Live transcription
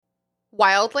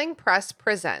Wildling Press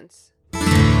presents How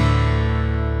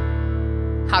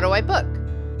Do I Book?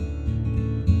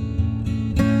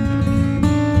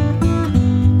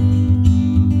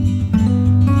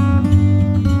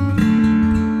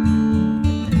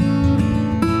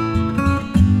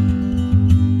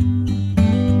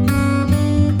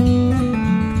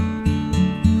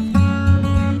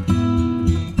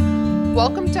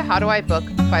 Welcome to How Do I Book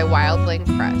by Wildling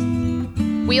Press.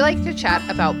 We like to chat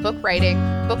about book writing,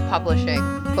 book publishing,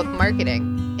 book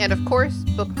marketing, and of course,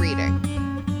 book reading.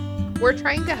 We're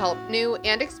trying to help new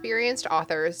and experienced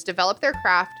authors develop their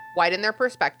craft, widen their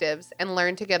perspectives, and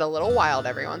learn to get a little wild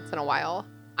every once in a while.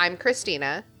 I'm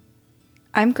Christina.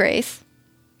 I'm Grace.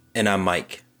 And I'm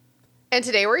Mike. And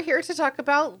today we're here to talk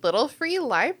about little free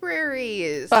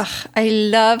libraries. Ugh, I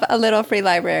love a little free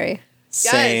library.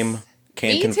 Same. Yes, Can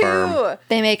me confirm. too.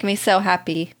 They make me so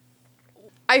happy.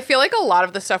 I feel like a lot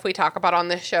of the stuff we talk about on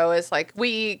this show is like,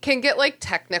 we can get like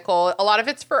technical. A lot of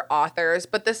it's for authors,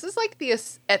 but this is like the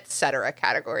et cetera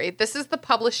category. This is the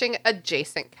publishing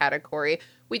adjacent category.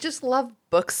 We just love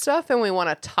book stuff and we want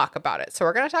to talk about it. So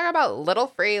we're going to talk about little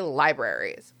free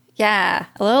libraries. Yeah,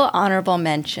 a little honorable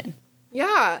mention.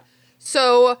 Yeah.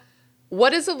 So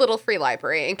what is a little free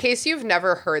library? In case you've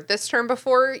never heard this term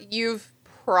before, you've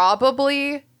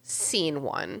probably seen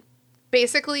one.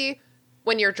 Basically,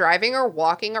 when you're driving or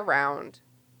walking around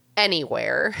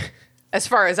anywhere, as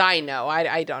far as I know,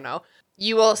 I don't know,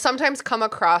 you will sometimes come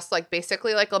across like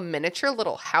basically like a miniature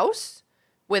little house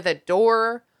with a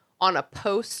door on a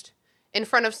post in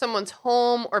front of someone's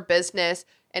home or business.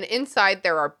 And inside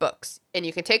there are books, and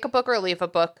you can take a book or leave a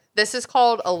book. This is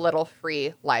called a little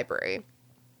free library.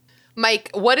 Mike,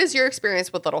 what is your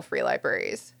experience with little free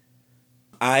libraries?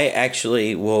 I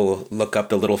actually will look up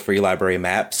the little free library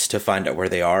maps to find out where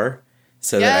they are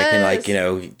so that I can, like,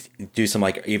 do some,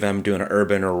 like, even I'm doing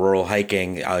urban or rural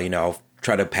hiking, I'll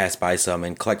try to pass by some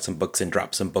and collect some books and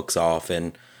drop some books off.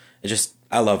 And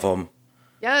I love them.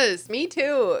 Yes, me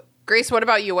too. Grace, what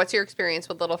about you? What's your experience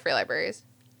with little free libraries?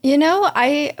 You know,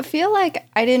 I feel like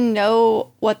I didn't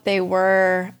know what they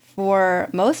were for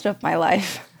most of my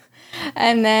life.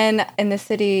 And then in the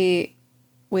city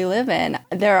we live in,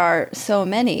 there are so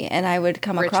many, and I would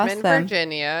come across them. Richmond,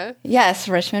 Virginia. Yes,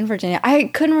 Richmond, Virginia. I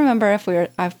couldn't remember if we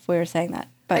were saying that,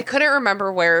 but I couldn't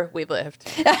remember where we lived.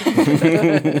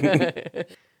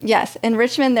 Yes, in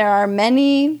Richmond there are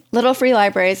many little free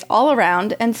libraries all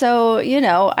around, and so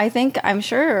I'm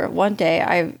sure one day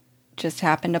I just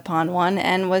happened upon one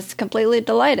and was completely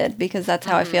delighted because that's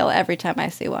how I feel every time I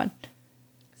see one.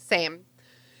 Same.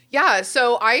 Yeah,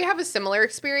 so I have a similar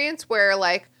experience where,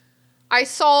 like, I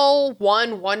saw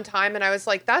one time and I was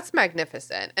like, that's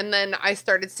magnificent. And then I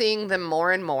started seeing them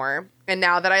more and more. And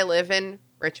now that I live in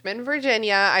Richmond,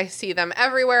 Virginia, I see them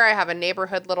everywhere. I have a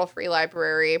neighborhood little free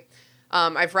library.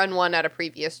 I've run one at a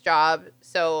previous job.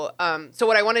 So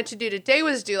what I wanted to do today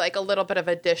was do like a little bit of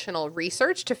additional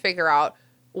research to figure out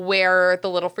where the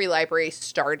little free library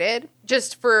started.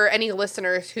 Just for any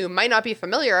listeners who might not be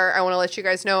familiar, I want to let you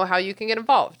guys know how you can get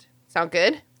involved. Sound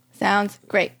good? Sounds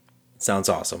great. Sounds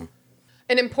awesome.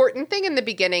 An important thing in the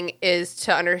beginning is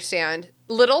to understand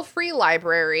Little Free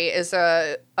Library is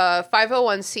a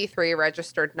 501c3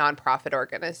 registered nonprofit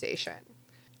organization.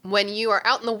 When you are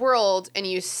out in the world and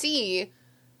you see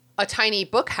a tiny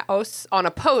book house on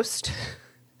a post,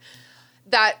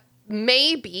 that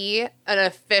may be an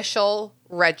official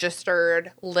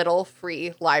registered Little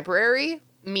Free Library,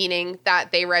 meaning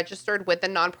that they registered with the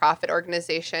nonprofit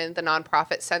organization. The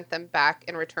nonprofit sent them back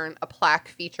in return a plaque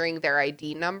featuring their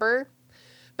ID number.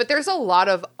 But there's a lot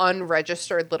of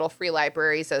unregistered little free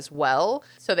libraries as well.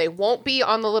 So they won't be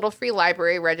on the Little Free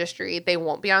Library registry. They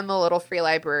won't be on the Little Free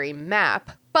Library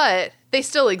map, but they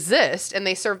still exist and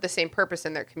they serve the same purpose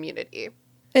in their community.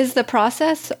 Is the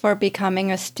process for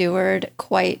becoming a steward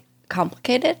quite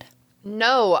complicated?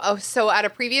 No. Oh, so at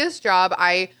a previous job,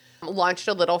 I launched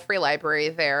a little free library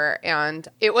there, and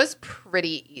it was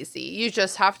pretty easy. You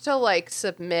just have to like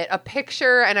submit a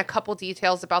picture and a couple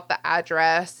details about the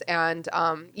address, and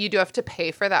you do have to pay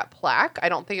for that plaque. I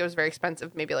don't think it was very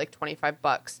expensive, maybe like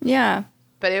 $25. Yeah.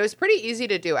 But it was pretty easy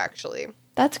to do, actually.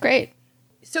 That's great.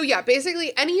 So yeah,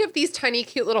 basically any of these tiny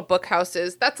cute little book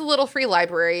houses, that's a little free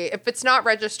library. If it's not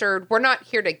registered, we're not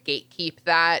here to gatekeep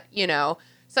that,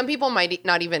 Some people might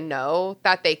not even know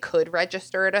that they could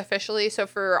register it officially. So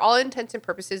for all intents and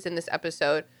purposes in this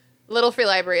episode, Little Free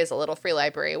Library is a Little Free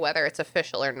Library, whether it's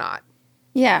official or not.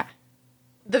 Yeah.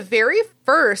 The very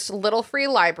first Little Free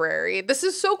Library, this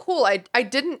is so cool. I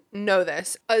didn't know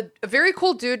this. A very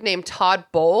cool dude named Todd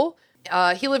Bull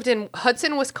He lived in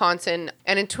Hudson, Wisconsin,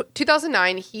 and in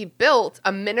 2009, he built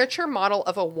a miniature model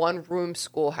of a one-room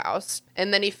schoolhouse,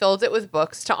 and then he filled it with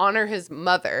books to honor his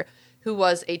mother, who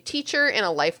was a teacher and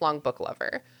a lifelong book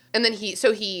lover. And then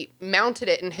he mounted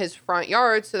it in his front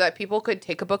yard so that people could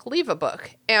take a book, leave a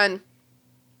book. And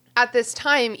at this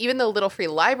time, even though little free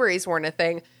libraries weren't a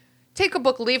thing, take a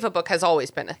book, leave a book has always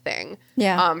been a thing.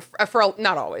 Yeah.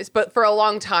 Not always, but for a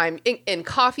long time in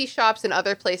coffee shops and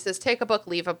other places, take a book,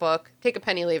 leave a book, take a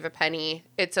penny, leave a penny.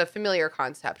 It's a familiar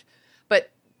concept.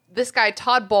 But this guy,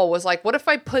 Todd Bull, was like, what if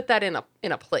I put that in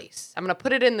a place? I'm going to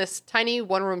put it in this tiny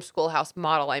one-room schoolhouse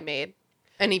model I made.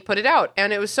 And he put it out.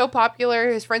 And it was so popular.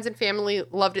 His friends and family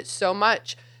loved it so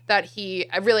much that he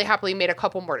really happily made a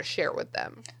couple more to share with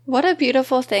them. What a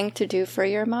beautiful thing to do for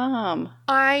your mom.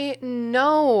 I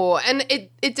know. And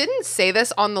it didn't say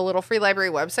this on the Little Free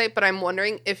Library website, but I'm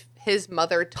wondering if his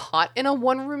mother taught in a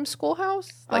one-room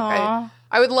schoolhouse. Like,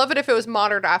 I would love it if it was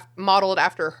modeled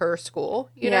after her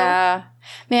school, you know? Yeah.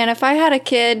 Man, if I had a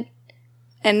kid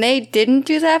and they didn't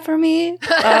do that for me,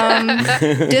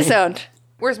 disowned.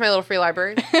 Where's my Little Free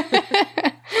Library?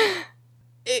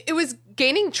 It was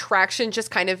gaining traction just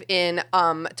kind of in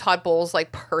Todd Bull's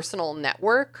like personal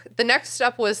network. The next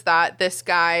step was that this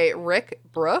guy, Rick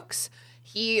Brooks,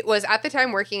 he was at the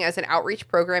time working as an outreach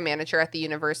program manager at the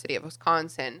University of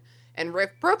Wisconsin. And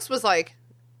Rick Brooks was like,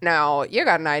 now, you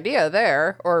got an idea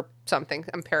there, or something.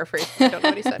 I'm paraphrasing. I don't know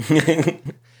what he said.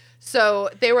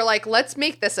 So they were like, let's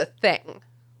make this a thing.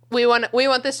 We want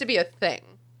this to be a thing.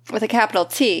 With a capital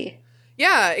T.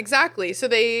 Yeah, exactly. So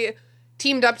they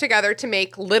teamed up together to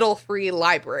make Little Free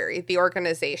Library, the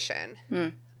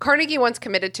organization. Carnegie once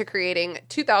committed to creating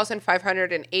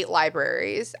 2,508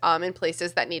 libraries in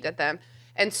places that needed them.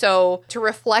 And so to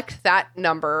reflect that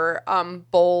number,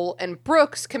 Bull and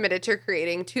Brooks committed to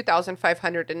creating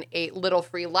 2,508 Little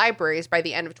Free Libraries by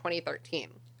the end of 2013.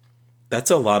 That's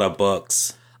a lot of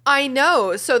books. I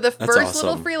know. So the first awesome.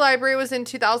 Little Free Library was in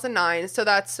 2009. So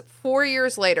that's 4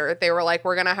 years later. They were like,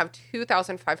 we're going to have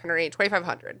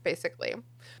 2,500, basically.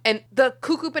 And the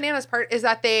cuckoo bananas part is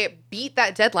that they beat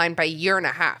that deadline by a year and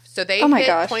a half. So they hit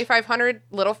 2,500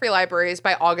 Little Free Libraries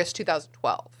by August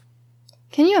 2012.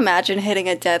 Can you imagine hitting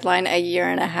a deadline a year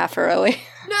and a half early?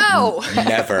 No.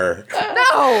 Never.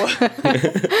 No.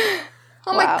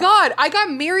 Oh my God, I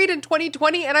got married in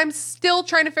 2020 and I'm still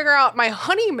trying to figure out my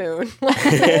honeymoon. What?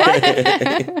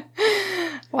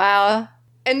 Wow.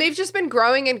 And they've just been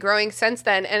growing and growing since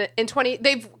then. And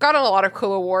they've gotten a lot of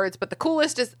cool awards, but the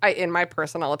coolest is, in my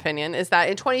personal opinion, is that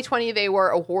in 2020 they were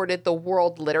awarded the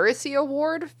World Literacy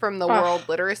Award from the World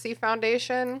Literacy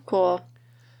Foundation. Cool.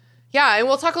 Yeah, and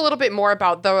we'll talk a little bit more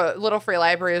about the Little Free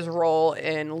Library's role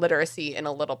in literacy in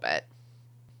a little bit.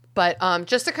 But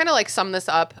just to kind of like sum this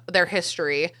up, their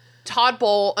history, Todd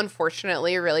Bull,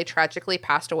 unfortunately, really tragically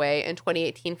passed away in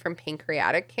 2018 from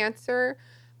pancreatic cancer.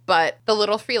 But the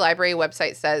Little Free Library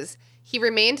website says he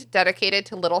remained dedicated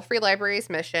to Little Free Library's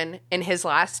mission in his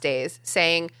last days,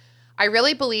 saying, I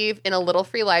really believe in a Little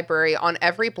Free Library on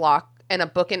every block and a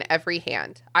book in every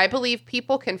hand. I believe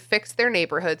people can fix their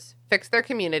neighborhoods, fix their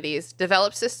communities,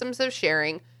 develop systems of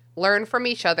sharing, learn from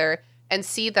each other, and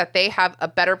see that they have a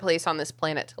better place on this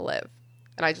planet to live.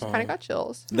 And I just kind of got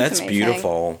chills. That's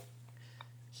beautiful.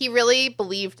 He really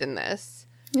believed in this.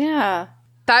 Yeah.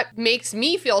 That makes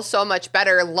me feel so much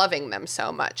better loving them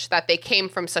so much, that they came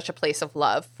from such a place of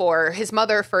love for his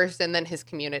mother first and then his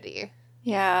community.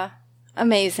 Yeah.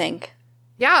 Amazing.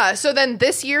 Yeah. So then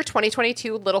this year,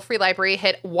 2022, Little Free Library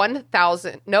hit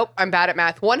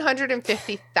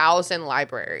 150,000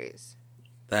 libraries.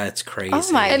 That's crazy.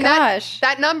 Oh my gosh.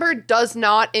 That number does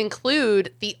not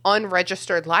include the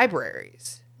unregistered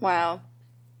libraries. Wow.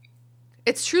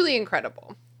 It's truly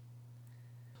incredible.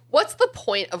 What's the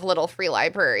point of Little Free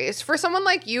Libraries? For someone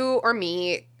like you or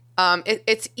me,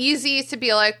 it's easy to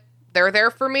be like, they're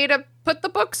there for me to put the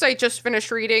books I just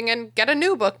finished reading and get a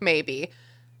new book maybe.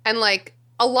 And like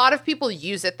a lot of people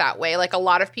use it that way. Like a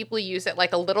lot of people use it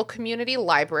like a little community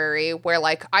library where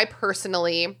like I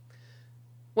personally,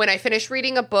 when I finish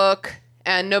reading a book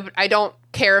and I don't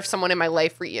care if someone in my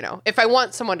life, if I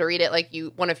want someone to read it, like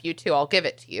one of you two, I'll give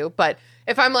it to you. But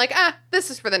if I'm like,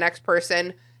 this is for the next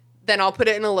person, then I'll put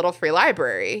it in a Little Free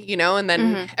Library, and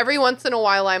then every once in a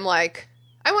while I'm like,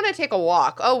 I want to take a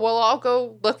walk. Oh, well, I'll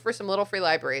go look for some Little Free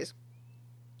Libraries.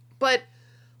 But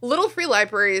Little Free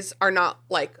Libraries are not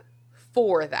like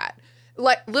for that.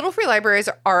 Like Little Free Libraries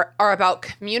are about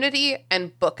community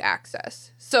and book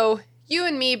access. So you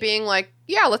and me being like,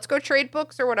 yeah, let's go trade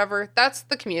books or whatever, that's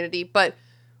the community. But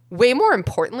way more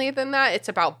importantly than that, it's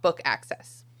about book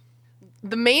access.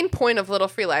 the main point of Little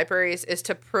Free Libraries is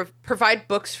to provide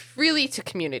books freely to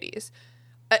communities,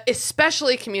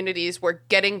 especially communities where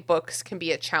getting books can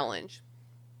be a challenge.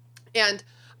 And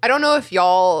I don't know if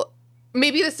y'all,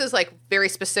 maybe this is like very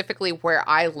specifically where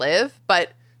I live,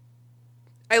 but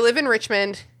I live in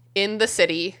Richmond in the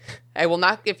city. I will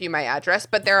not give you my address,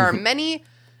 but there are many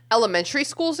elementary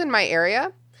schools in my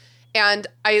area. And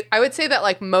I would say that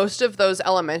like most of those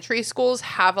elementary schools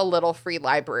have a Little Free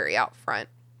Library out front.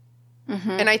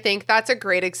 And I think that's a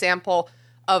great example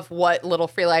of what Little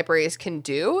Free Libraries can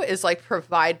do is like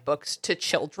provide books to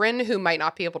children who might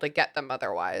not be able to get them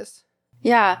otherwise.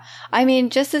 Yeah. I mean,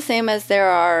 just the same as there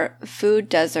are food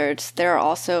deserts, there are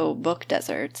also book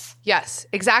deserts. Yes,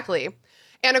 exactly.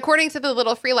 And according to the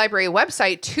Little Free Library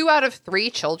website, 2 out of 3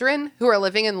 children who are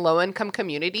living in low-income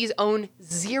communities own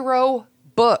 0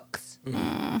 books.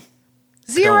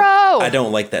 0! I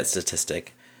don't like that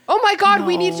statistic. Oh my God,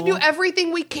 we need to do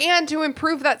everything we can to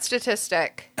improve that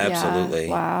statistic. Absolutely.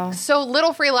 Yeah, wow. So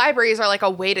Little Free Libraries are like a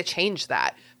way to change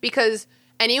that because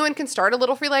anyone can start a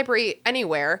Little Free Library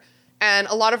anywhere. And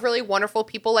a lot of really wonderful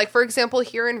people, like for example,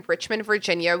 here in Richmond,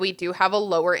 Virginia, we do have a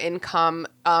lower income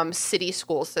city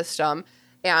school system.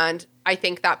 And I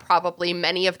think that probably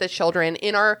many of the children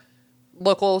in our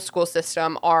local school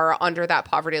system are under that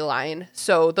poverty line.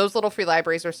 So those Little Free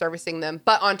Libraries are servicing them.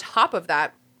 But on top of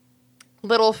that,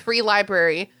 Little Free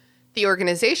Library, the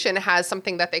organization, has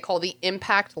something that they call the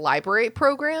Impact Library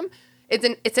Program.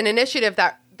 It's an initiative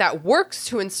that works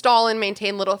to install and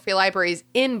maintain Little Free Libraries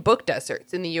in book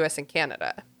deserts in the U.S. and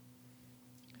Canada.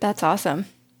 That's awesome.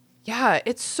 Yeah,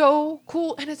 it's so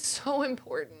cool and it's so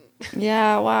important.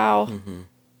 Yeah, wow.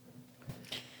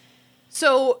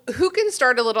 So who can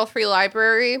start a Little Free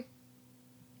Library?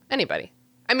 Anybody.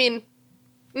 I mean,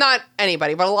 not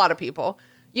anybody, but a lot of people.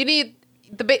 You need...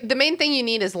 The main thing you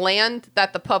need is land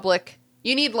that the public...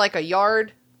 You need like a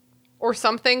yard or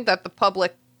something that the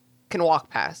public can walk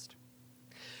past.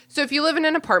 So if you live in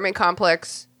an apartment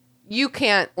complex, you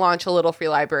can't launch a Little Free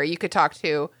Library. You could talk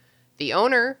to the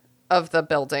owner of the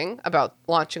building about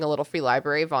launching a Little Free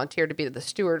Library, volunteer to be the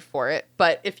steward for it.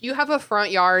 But if you have a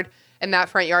front yard and that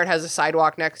front yard has a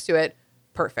sidewalk next to it,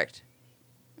 perfect.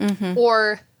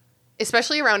 Or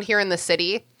especially around here in the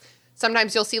city,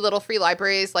 sometimes you'll see Little Free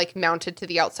Libraries like mounted to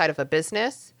the outside of a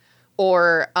business.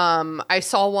 Or I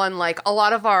saw one, like a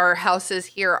lot of our houses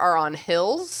here are on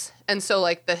hills. And so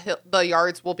like the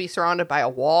yards will be surrounded by a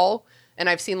wall. And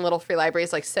I've seen Little Free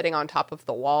Libraries like sitting on top of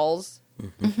the walls.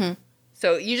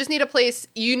 So you just need a place.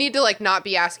 You need to like not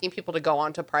be asking people to go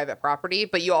onto private property,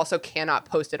 but you also cannot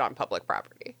post it on public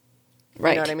property.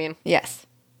 Right. You know what I mean? Yes.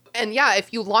 And yeah,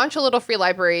 if you launch a Little Free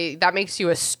Library, that makes you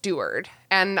a steward.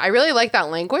 And I really like that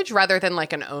language rather than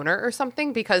like an owner or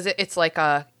something, because it's like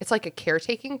a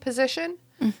caretaking position.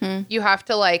 You have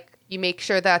to you make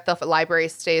sure that the library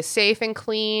stays safe and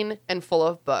clean and full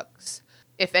of books.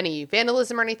 If any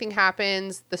vandalism or anything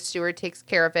happens, the steward takes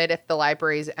care of it. If the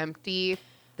library is empty,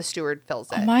 the steward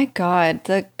fills it. Oh my God,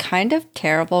 the kind of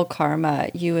terrible karma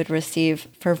you would receive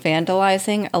for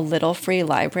vandalizing a Little Free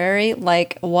Library.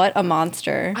 Like, what a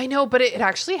monster. I know, but it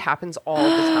actually happens all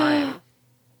the time.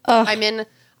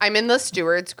 I'm in the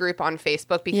stewards group on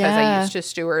Facebook because I used to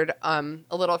steward a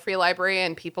Little Free Library,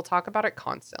 and people talk about it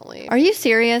constantly. Are you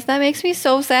serious? That makes me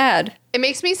so sad. It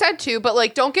makes me sad too,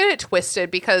 but don't get it twisted,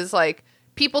 because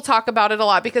people talk about it a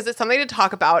lot because it's something to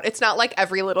talk about. It's not like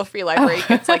every Little Free Library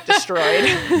gets destroyed.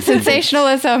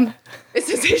 Sensationalism. It's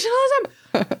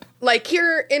sensationalism.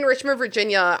 Here in Richmond,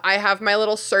 Virginia, I have my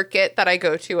little circuit that I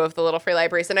go to of the Little Free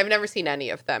Libraries, and I've never seen any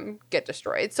of them get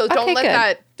destroyed. So don't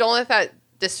let that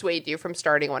dissuade you from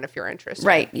starting one if you're interested.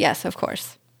 Right. Yes, of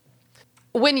course.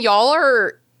 When y'all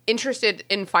are interested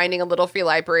in finding a Little Free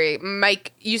Library,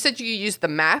 Mike, you said you use the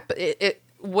map.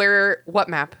 What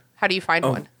map? How do you find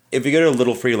one? If you go to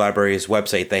Little Free Library's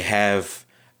website, they have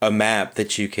a map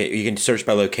that you can search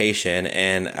by location,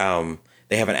 and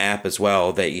they have an app as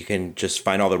well that you can just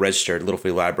find all the registered Little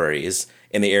Free Libraries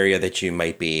in the area that you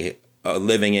might be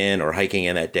living in or hiking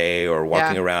in that day or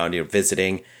walking around,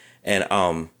 visiting, and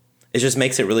it just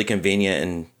makes it really convenient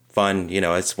and fun.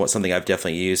 It's something I've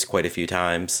definitely used quite a few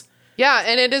times. Yeah,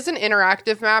 and it is an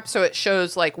interactive map, so it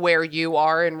shows where you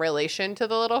are in relation to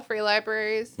the Little Free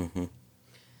Libraries.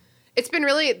 It's been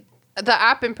the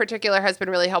app in particular has been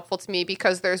really helpful to me,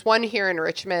 because there's one here in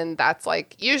Richmond that's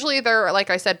usually they're, like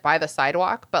I said, by the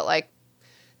sidewalk, but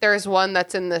there's one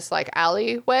that's in this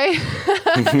alleyway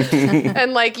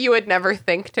and you would never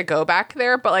think to go back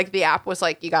there, but the app was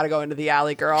you got to go into the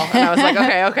alley, girl. And I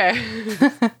was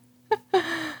okay.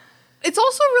 It's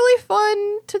also really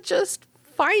fun to just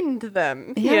find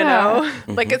them, Yeah. you know?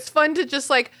 Like, it's fun to just,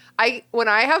 like, when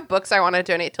I have books I want to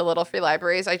donate to Little Free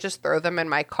Libraries, I just throw them in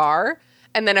my car.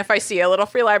 And then if I see a Little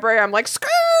Free Library, I'm like, skirt!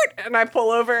 And I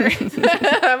pull over.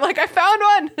 I'm like, I found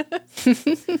one.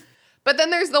 But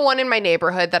then there's the one in my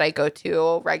neighborhood that I go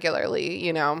to regularly,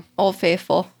 you know? Old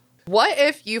Faithful. What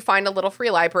if you find a Little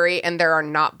Free Library and there are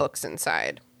not books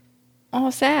inside? Oh,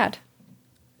 sad.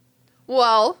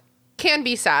 Well, can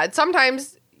be sad.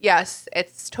 Sometimes, yes,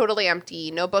 it's totally empty.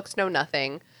 No books, no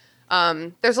nothing.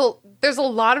 There's a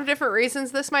lot of different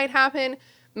reasons this might happen.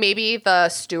 Maybe the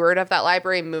steward of that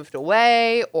library moved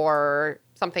away or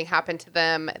something happened to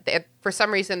them. For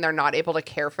some reason, they're not able to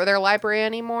care for their library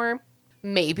anymore.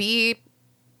 Maybe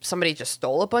somebody just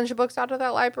stole a bunch of books out of that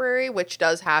library, which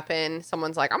does happen.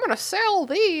 Someone's like, I'm going to sell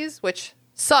these, which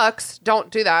sucks. Don't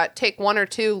do that. Take one or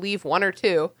two, leave one or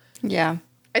two. Yeah.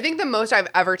 I think the most I've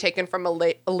ever taken from a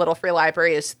Little Free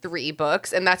Library is 3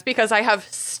 books, and that's because I have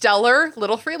stellar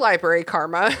Little Free Library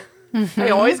karma.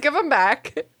 I always give them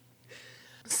back.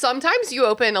 Sometimes you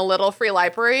open a Little Free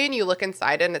Library and you look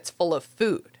inside and it's full of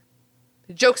food.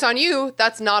 Joke's on you,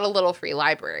 that's not a Little Free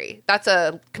Library. That's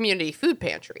a community food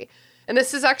pantry. And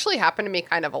this has actually happened to me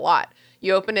kind of a lot.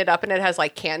 You open it up and it has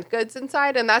like canned goods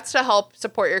inside, and that's to help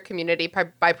support your community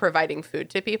by providing food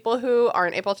to people who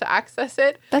aren't able to access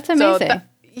it. That's amazing.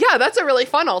 Yeah, that's a really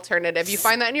fun alternative. You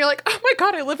find that and you're like, oh my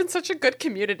God, I live in such a good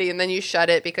community. And then you shut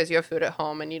it because you have food at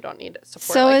home and you don't need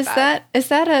support. So like is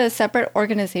that a separate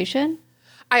organization?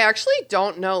 I actually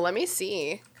don't know. Let me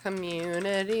see.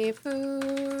 Community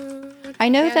food. I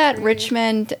know that pantry.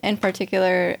 Richmond in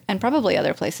particular, and probably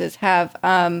other places, have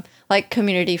like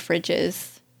community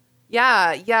fridges.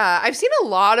 Yeah. I've seen a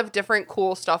lot of different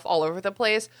cool stuff all over the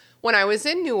place. When I was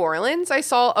in New Orleans, I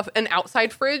saw an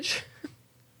outside fridge.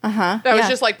 That was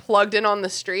just like plugged in on the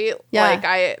street. Yeah. Like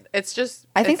I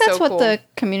think that's so what cool. the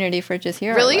community fridges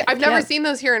here Really? are like. I've never Yeah. seen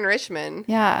those here in Richmond.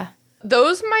 Yeah.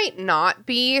 Those might not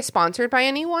be sponsored by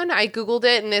anyone. I Googled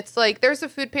it and it's like, there's a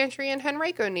food pantry in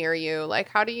Henrico near you. Like,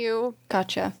 how do you?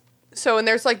 Gotcha. So, and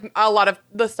there's like a lot of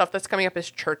the stuff that's coming up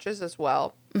is churches as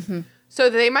well. Mm-hmm.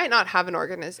 So they might not have an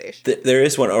organization. There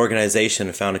is one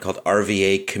organization founded called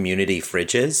RVA Community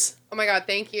Fridges. Oh my God,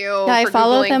 thank you. Yeah, I for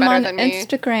follow Googling them better on than me.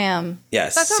 Instagram.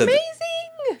 Yes. That's so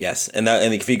amazing. Yes, and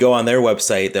if you go on their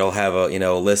website, they'll have a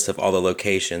list of all the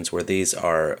locations where these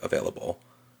are available.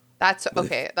 That's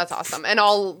okay. That's awesome. And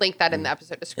I'll link that in the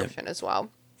episode description as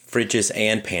well. Fridges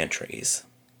and pantries.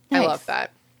 Nice. I love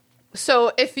that.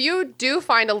 So if you do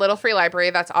find a Little Free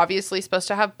Library that's obviously supposed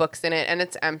to have books in it and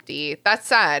it's empty, that's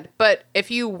sad. But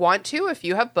if you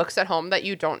have books at home that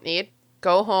you don't need,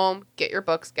 go home, get your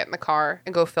books, get in the car,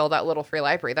 and go fill that Little Free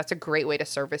Library. That's a great way to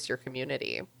service your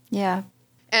community. Yeah.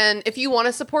 And if you want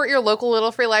to support your local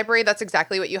Little Free Library, that's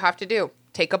exactly what you have to do.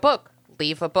 Take a book.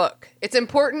 Leave a book. It's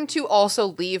important to also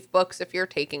leave books if you're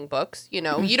taking books. You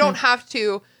know, you don't have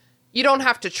to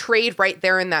trade right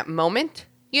there in that moment.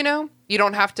 You know,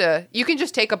 you can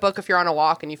just take a book if you're on a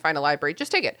walk and you find a library,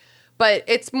 just take it. But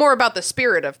it's more about the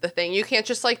spirit of the thing. You can't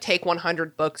just like take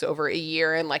 100 books over a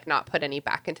year and like not put any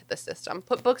back into the system.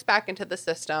 Put books back into the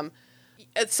system.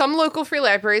 Some local free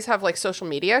libraries have like social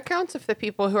media accounts. If the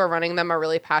people who are running them are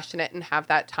really passionate and have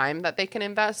that time that they can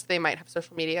invest, they might have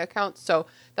social media accounts. So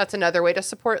that's another way to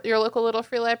support your local Little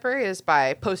Free Library is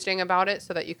by posting about it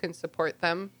so that you can support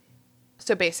them.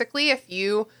 So basically, if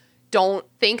you don't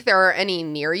think there are any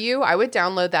near you, I would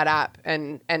download that app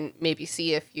and maybe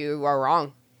see if you are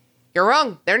wrong. You're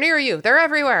wrong. They're near you. They're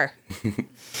everywhere.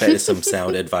 That is some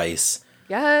sound advice.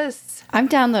 Yes. I'm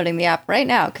downloading the app right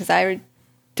now because I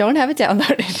don't have it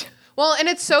downloaded. Well, and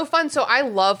it's so fun. So I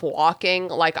love walking.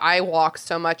 Like I walk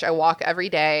so much. I walk every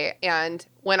day. And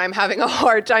when I'm having a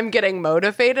hard time getting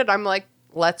motivated, I'm like,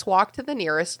 let's walk to the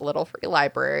nearest Little Free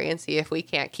Library and see if we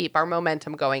can't keep our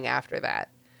momentum going after that.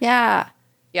 Yeah.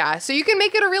 Yeah, so you can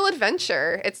make it a real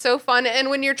adventure. It's so fun. And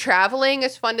when you're traveling,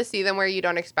 it's fun to see them where you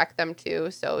don't expect them to.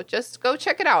 So just go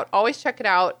check it out. Always check it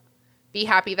out. Be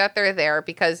happy that they're there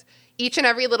because each and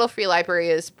every Little Free Library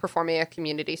is performing a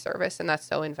community service, and that's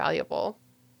so invaluable.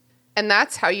 And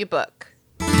that's how you book.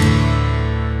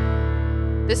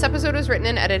 This episode was written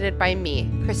and edited by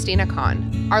me, Christina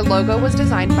Kahn. Our logo was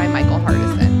designed by Michael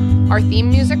Hardison. Our theme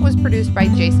music was produced by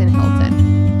Jason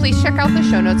Hilton. Please check out the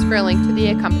show notes for a link to the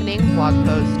accompanying blog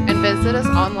post and visit us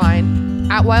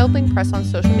online at Wildling Press on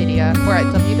social media or at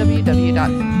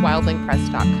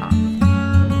www.wildlingpress.com.